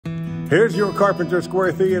Here's your Carpenter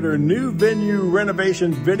Square Theatre new venue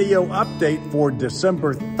renovation video update for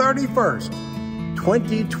December 31st,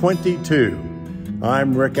 2022.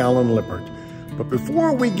 I'm Rick Allen Lippert. But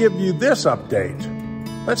before we give you this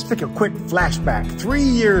update, let's take a quick flashback 3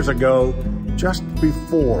 years ago, just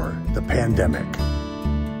before the pandemic.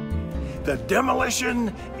 The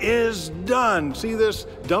demolition is done. See this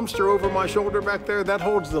dumpster over my shoulder back there? That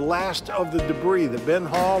holds the last of the debris that Ben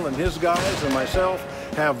Hall and his guys and myself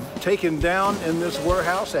have taken down in this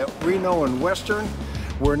warehouse at Reno and Western.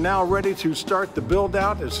 We're now ready to start the build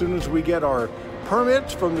out as soon as we get our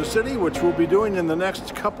permits from the city, which we'll be doing in the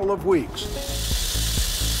next couple of weeks.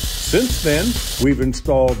 Since then, we've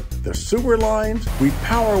installed the sewer lines, we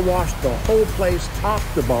power washed the whole place top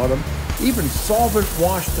to bottom, even solvent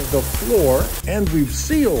washed the floor, and we've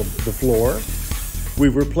sealed the floor.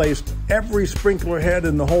 We've replaced every sprinkler head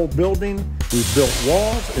in the whole building. We've built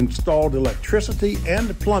walls, installed electricity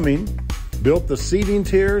and plumbing, built the seating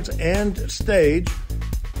tiers and stage,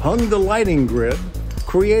 hung the lighting grid,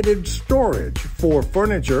 created storage for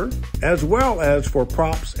furniture as well as for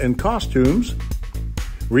props and costumes,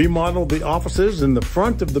 remodeled the offices in the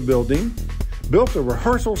front of the building, built a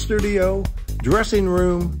rehearsal studio, dressing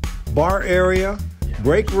room, bar area,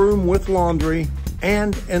 break room with laundry,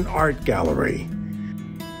 and an art gallery.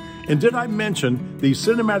 And did I mention the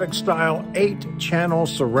cinematic style 8-channel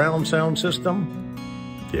surround sound system?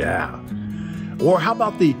 Yeah. Or how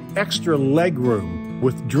about the extra leg room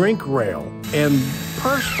with drink rail and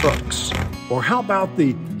purse hooks? Or how about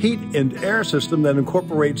the heat and air system that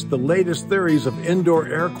incorporates the latest theories of indoor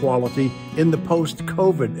air quality in the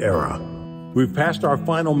post-COVID era? We've passed our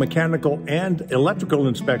final mechanical and electrical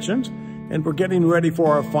inspections, and we're getting ready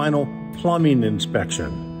for our final plumbing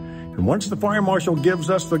inspection. And once the fire marshal gives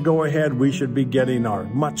us the go-ahead, we should be getting our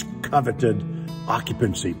much-coveted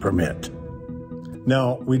occupancy permit.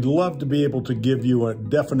 Now, we'd love to be able to give you a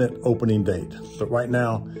definite opening date, but right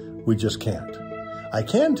now, we just can't. I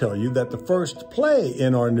can tell you that the first play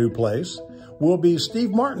in our new place will be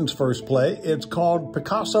Steve Martin's first play. It's called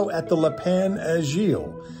Picasso at the Le Pan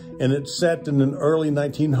Agile, and it's set in an early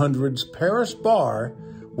 1900s Paris bar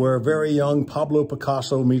where a very young Pablo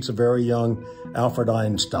Picasso meets a very young Alfred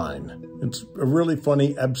Einstein. It's a really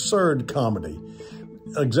funny, absurd comedy.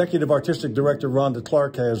 Executive Artistic Director Rhonda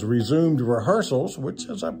Clark has resumed rehearsals, which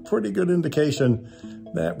is a pretty good indication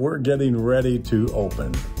that we're getting ready to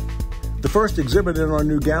open. The first exhibit in our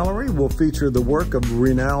new gallery will feature the work of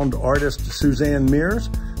renowned artist Suzanne Mears.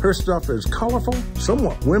 Her stuff is colorful,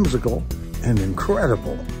 somewhat whimsical, and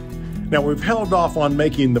incredible. Now, we've held off on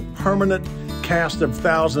making the permanent cast of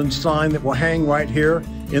thousands sign that will hang right here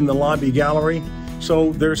in the lobby gallery,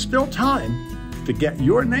 so there's still time to get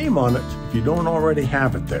your name on it if you don't already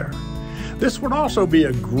have it there. This would also be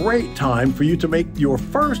a great time for you to make your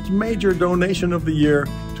first major donation of the year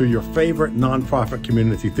to your favorite nonprofit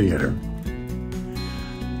community theater.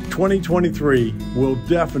 2023 will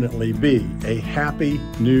definitely be a happy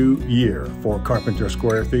new year for Carpenter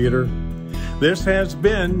Square Theatre. This has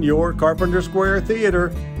been your Carpenter Square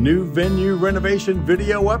Theatre new venue renovation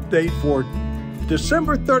video update for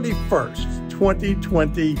December 31st,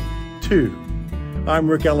 2022. I'm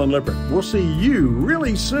Rick Allen Lippert. We'll see you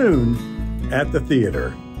really soon at the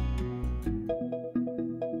theater.